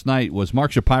news last night was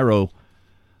Mark Shapiro,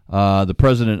 the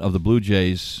president of the Blue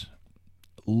Jays,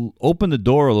 opened the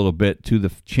door a little bit to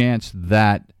the chance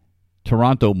that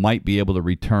Toronto might be able to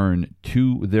return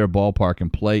to their ballpark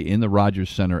and play in the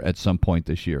Rogers Center at some point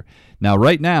this year. Now,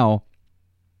 right now,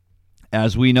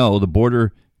 as we know, the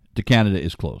border to Canada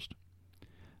is closed.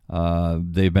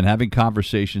 They've been having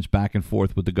conversations back and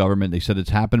forth with the government. They said it's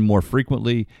happened more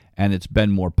frequently and it's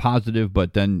been more positive.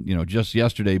 But then, just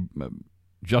yesterday,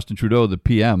 Justin Trudeau, the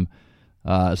PM,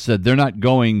 said they're not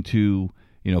going to,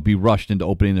 be rushed into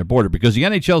opening their border because the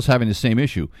NHL is having the same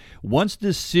issue. Once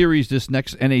this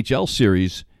next NHL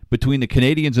series between the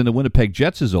Canadiens and the Winnipeg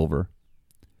Jets is over,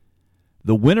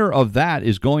 the winner of that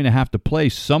is going to have to play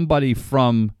somebody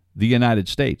from the United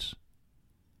States.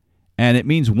 And it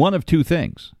means one of 2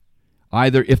 things.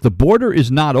 Either if the border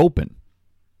is not open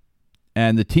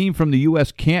and the team from the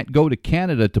U.S. can't go to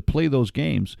Canada to play those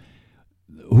games,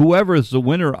 whoever is the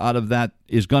winner out of that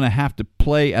is going to have to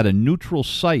play at a neutral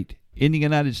site in the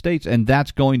United States, and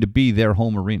that's going to be their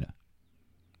home arena.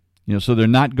 So they're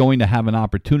not going to have an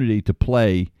opportunity to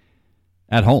play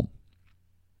at home,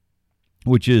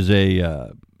 which is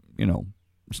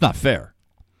it's not fair.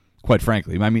 Quite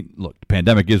frankly, I mean, look, the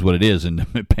pandemic is what it is, and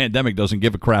the pandemic doesn't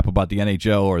give a crap about the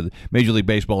NHL or the Major League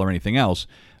Baseball or anything else.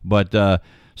 But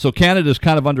so Canada's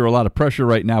kind of under a lot of pressure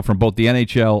right now from both the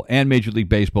NHL and Major League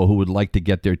Baseball, who would like to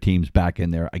get their teams back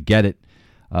in there. I get it.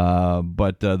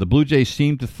 But the Blue Jays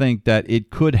seem to think that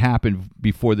it could happen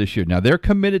before this year. Now, they're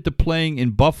committed to playing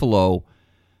in Buffalo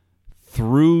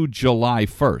through July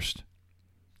 1st.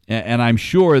 And I'm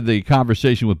sure the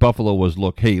conversation with Buffalo was,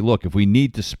 look, if we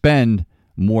need to spend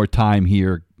more time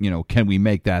here, can we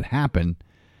make that happen?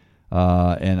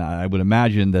 And I would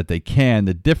imagine that they can.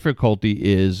 The difficulty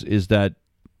is that,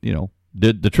 the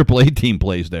AAA team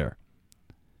plays there.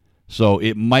 So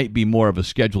it might be more of a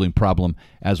scheduling problem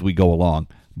as we go along.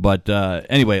 But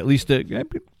anyway, at least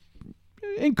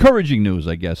encouraging news,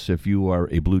 I guess, if you are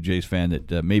a Blue Jays fan,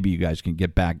 that maybe you guys can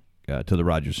get back to the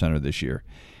Rogers Center this year.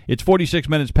 It's 46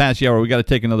 minutes past the hour. We got to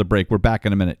take another break. We're back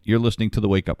in a minute. You're listening to the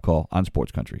Wake Up Call on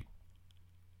Sports Country.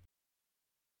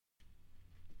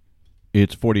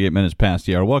 It's 48 minutes past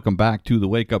the hour. Welcome back to the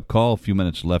Wake Up Call. A few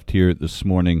minutes left here this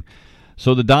morning.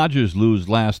 So the Dodgers lose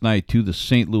last night to the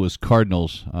St. Louis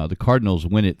Cardinals. The Cardinals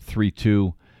win it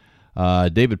 3-2.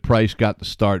 David Price got the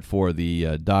start for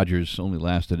the Dodgers, only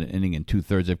lasted an inning and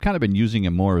 2/3. They've kind of been using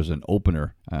him more as an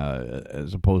opener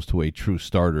as opposed to a true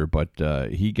starter, but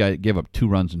he gave up 2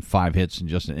 runs and 5 hits in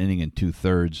just an inning and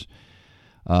 2/3.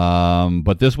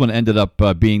 But this one ended up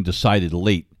being decided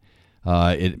late.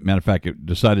 Matter of fact, it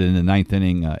decided in the 9th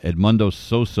inning. Edmundo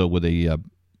Sosa with a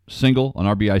single, an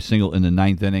RBI single in the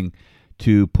 9th inning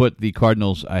to put the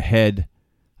Cardinals ahead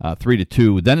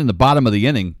 3-2. Then in the bottom of the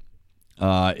inning,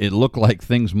 it looked like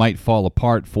things might fall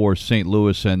apart for St.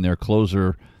 Louis and their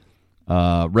closer,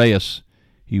 Reyes.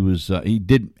 He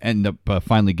did end up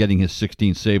finally getting his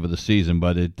 16th save of the season,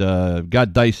 but it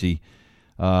got dicey.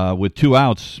 With 2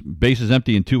 outs, bases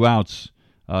empty and 2 outs,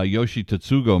 Yoshi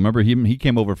Tatsugo, remember he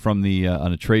came over from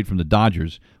on a trade from the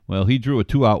Dodgers. Well, he drew a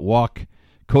 2-out walk.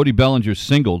 Cody Bellinger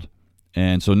singled,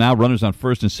 and so now runners on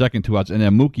first and second, 2 outs, and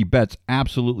then Mookie Betts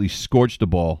absolutely scorched the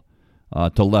ball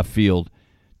to left field.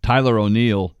 Tyler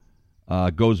O'Neill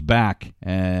goes back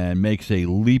and makes a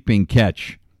leaping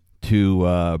catch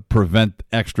to prevent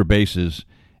extra bases,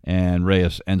 and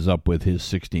Reyes ends up with his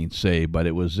 16th save. But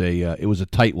it was a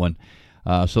tight one.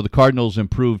 So the Cardinals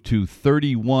improved to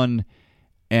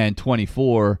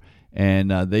 31-24,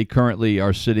 and they currently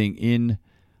are sitting in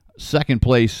second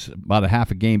place, about a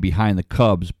half a game behind the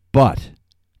Cubs. But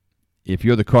if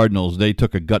you're the Cardinals, they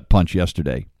took a gut punch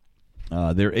yesterday.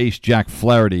 Their ace, Jack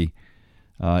Flaherty,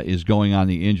 is going on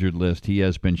the injured list. He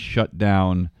has been shut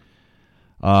down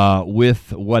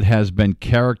with what has been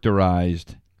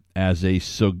characterized as a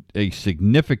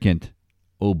significant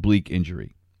oblique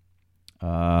injury.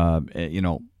 How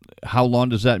long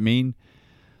does that mean?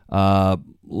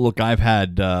 Look, I've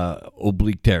had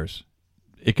oblique tears.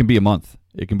 It can be a month.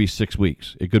 It can be 6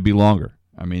 weeks. It could be longer.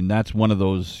 I mean, that's one of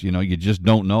those, you just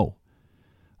don't know.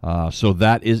 So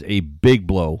that is a big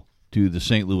blow to the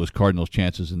St. Louis Cardinals'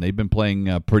 chances, and they've been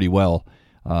playing pretty well.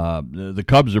 The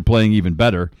Cubs are playing even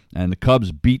better, and the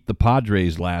Cubs beat the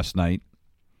Padres last night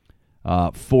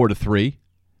 4-3.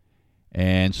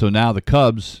 And so now the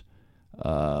Cubs,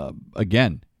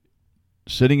 again,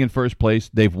 sitting in first place,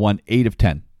 they've won 8 of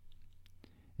 10.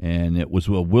 And it was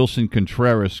a Wilson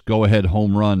Contreras go-ahead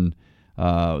home run,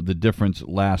 the difference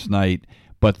last night.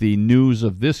 But the news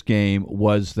of this game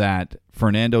was that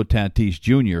Fernando Tatis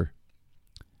Jr.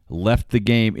 left the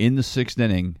game in the 6th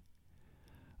inning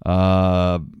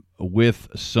with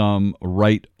some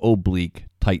right oblique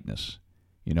tightness.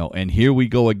 And here we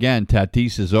go again.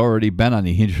 Tatis has already been on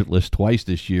the injured list twice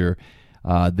this year.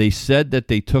 They said that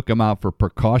they took him out for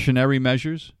precautionary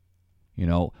measures.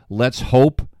 Let's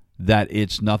hope that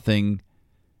it's nothing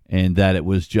and that it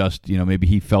was just, maybe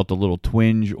he felt a little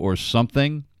twinge or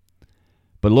something.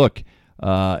 But look,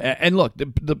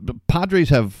 the Padres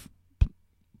have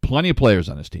plenty of players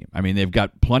on this team. I mean, they've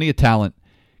got plenty of talent.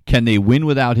 Can they win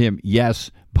without him?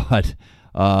 Yes, but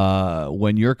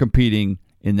when you're competing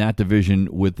in that division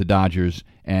with the Dodgers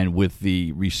and with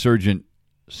the resurgent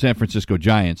San Francisco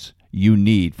Giants, you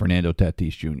need Fernando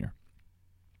Tatis Jr.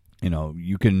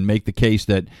 You can make the case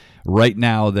that right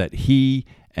now that he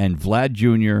and Vlad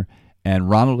Jr. and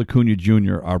Ronald Acuna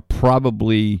Jr. are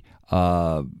probably,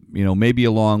 maybe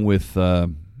along with,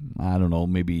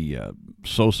 maybe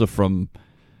Sosa from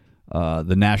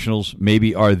the Nationals,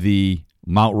 maybe are the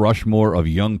Mount Rushmore of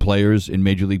young players in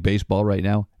Major League Baseball right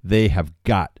now. They have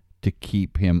got to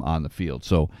keep him on the field.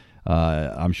 So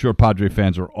I'm sure Padre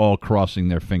fans are all crossing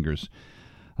their fingers.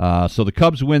 So the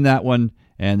Cubs win that one,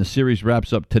 and the series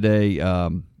wraps up today.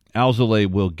 Alzolay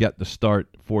will get the start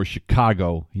for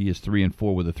Chicago. He is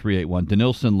 3-4 with a 3.81.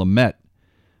 Dinelson Lamet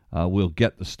will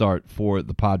get the start for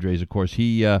the Padres. Of course,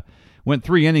 he went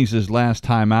 3 innings his last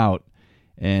time out,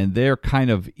 and they're kind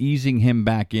of easing him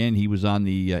back in. He was on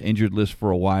the injured list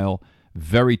for a while.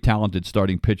 Very talented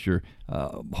starting pitcher.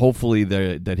 Hopefully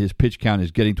that his pitch count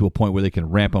is getting to a point where they can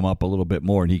ramp him up a little bit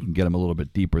more and he can get him a little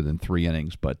bit deeper than 3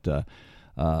 innings. But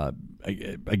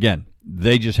again,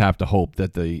 they just have to hope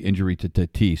that the injury to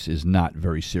Tatis is not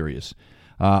very serious.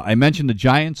 I mentioned the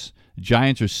Giants. The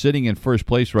Giants are sitting in first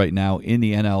place right now in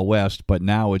the NL West, but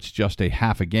now it's just a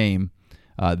half a game.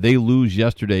 They lose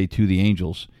yesterday to the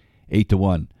Angels,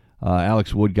 8-1.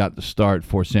 Alex Wood got the start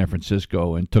for San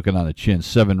Francisco and took it on the chin.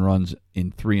 7 runs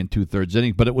in 3 2/3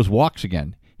 innings, but it was walks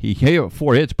again. He had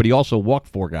 4 hits, but he also walked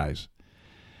 4 guys.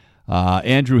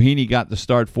 Andrew Heaney got the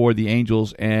start for the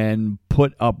Angels and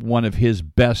put up one of his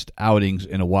best outings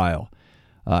in a while.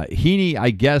 Heaney,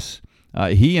 I guess,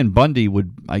 he and Bundy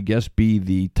would, I guess, be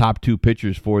the top 2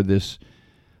 pitchers for this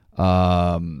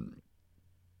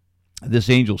this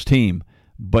Angels team,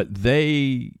 but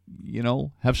they,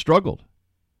 have struggled.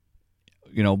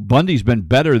 Bundy's been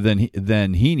better than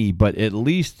Heaney, but at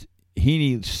least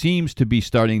Heaney seems to be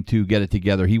starting to get it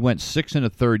together. He went 6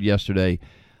 1/3 yesterday,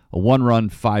 a 1 run,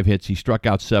 5 hits. He struck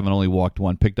out 7, only walked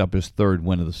 1, picked up his 3rd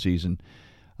win of the season.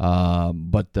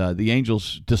 But the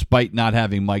Angels, despite not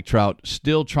having Mike Trout,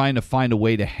 still trying to find a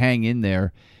way to hang in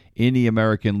there in the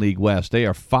American League West. They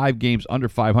are 5 games under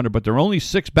 500, but they're only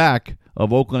 6 back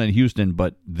of Oakland and Houston,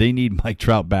 but they need Mike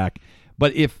Trout back.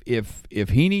 But if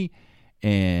Heaney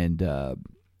and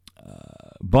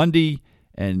Bundy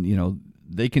and,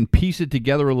 they can piece it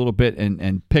together a little bit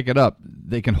and pick it up,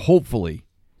 they can hopefully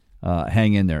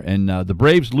hang in there. And the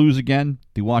Braves lose again.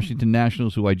 The Washington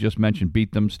Nationals, who I just mentioned,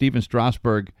 beat them. Steven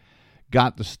Strasburg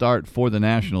got the start for the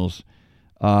Nationals.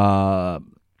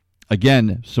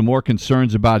 Again, some more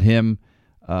concerns about him.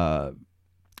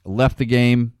 Left the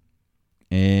game,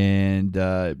 and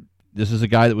this is a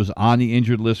guy that was on the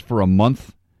injured list for a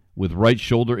month with right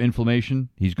shoulder inflammation.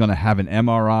 He's going to have an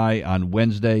MRI on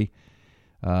Wednesday.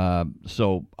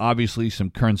 So obviously some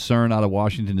concern out of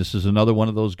Washington. This is another one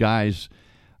of those guys,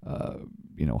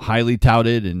 highly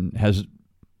touted and has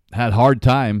had hard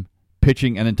time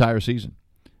pitching an entire season.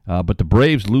 But the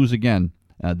Braves lose again,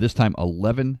 this time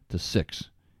 11-6.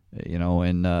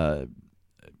 And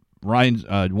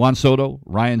Juan Soto,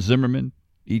 Ryan Zimmerman,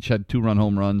 each had 2-run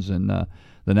home runs, and the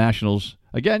Nationals,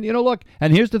 again, look,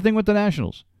 and here's the thing with the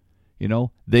Nationals.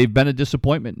 They've been a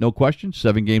disappointment, no question,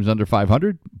 7 games under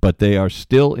 500, but they are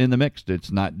still in the mix.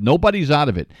 Nobody's out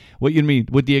of it. What you mean,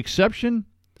 with the exception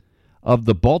of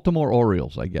the Baltimore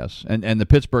Orioles, I guess, and the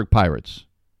Pittsburgh Pirates,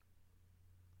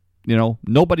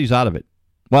 nobody's out of it.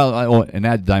 Well, and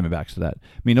add Diamondbacks to that.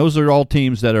 I mean, those are all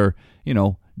teams that are,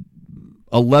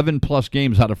 11-plus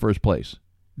games out of first place.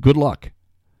 Good luck.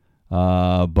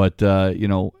 But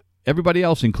everybody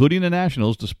else, including the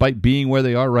Nationals, despite being where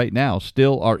they are right now,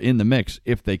 still are in the mix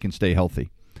if they can stay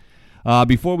healthy.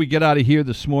 Before we get out of here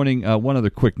this morning, one other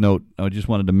quick note. I just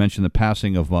wanted to mention the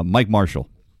passing of Mike Marshall,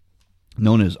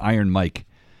 known as Iron Mike.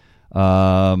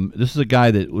 This is a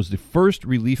guy that was the first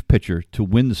relief pitcher to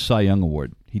win the Cy Young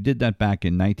Award. He did that back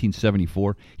in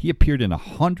 1974. He appeared in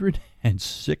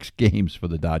 106 games for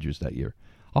the Dodgers that year.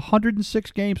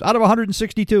 106 games out of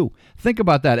 162. Think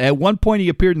about that. At one point, he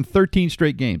appeared in 13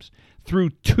 straight games. Threw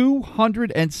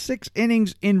 206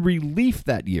 innings in relief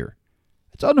that year.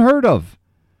 It's unheard of.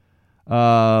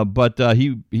 But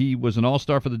he was an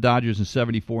all-star for the Dodgers in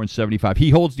 74 and 75.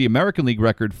 He holds the American League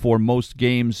record for most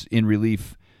games in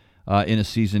relief in a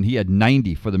season. He had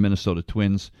 90 for the Minnesota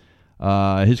Twins.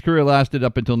 His career lasted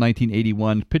up until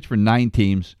 1981. Pitched for 9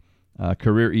 teams.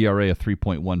 Career ERA of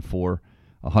 3.14.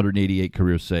 188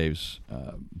 career saves.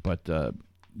 But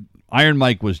Iron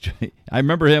Mike was, I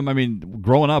remember him,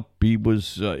 growing up, he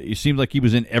seemed like he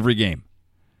was in every game.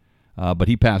 But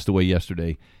he passed away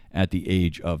yesterday at the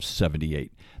age of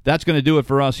 78. That's going to do it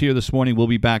for us here this morning. We'll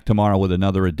be back tomorrow with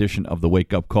another edition of the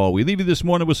Wake Up Call. We leave you this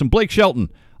morning with some Blake Shelton,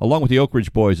 along with the Oak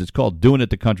Ridge Boys. It's called Doing It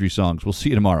the Country Songs. We'll see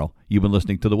you tomorrow. You've been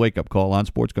listening to the Wake Up Call on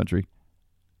Sports Country.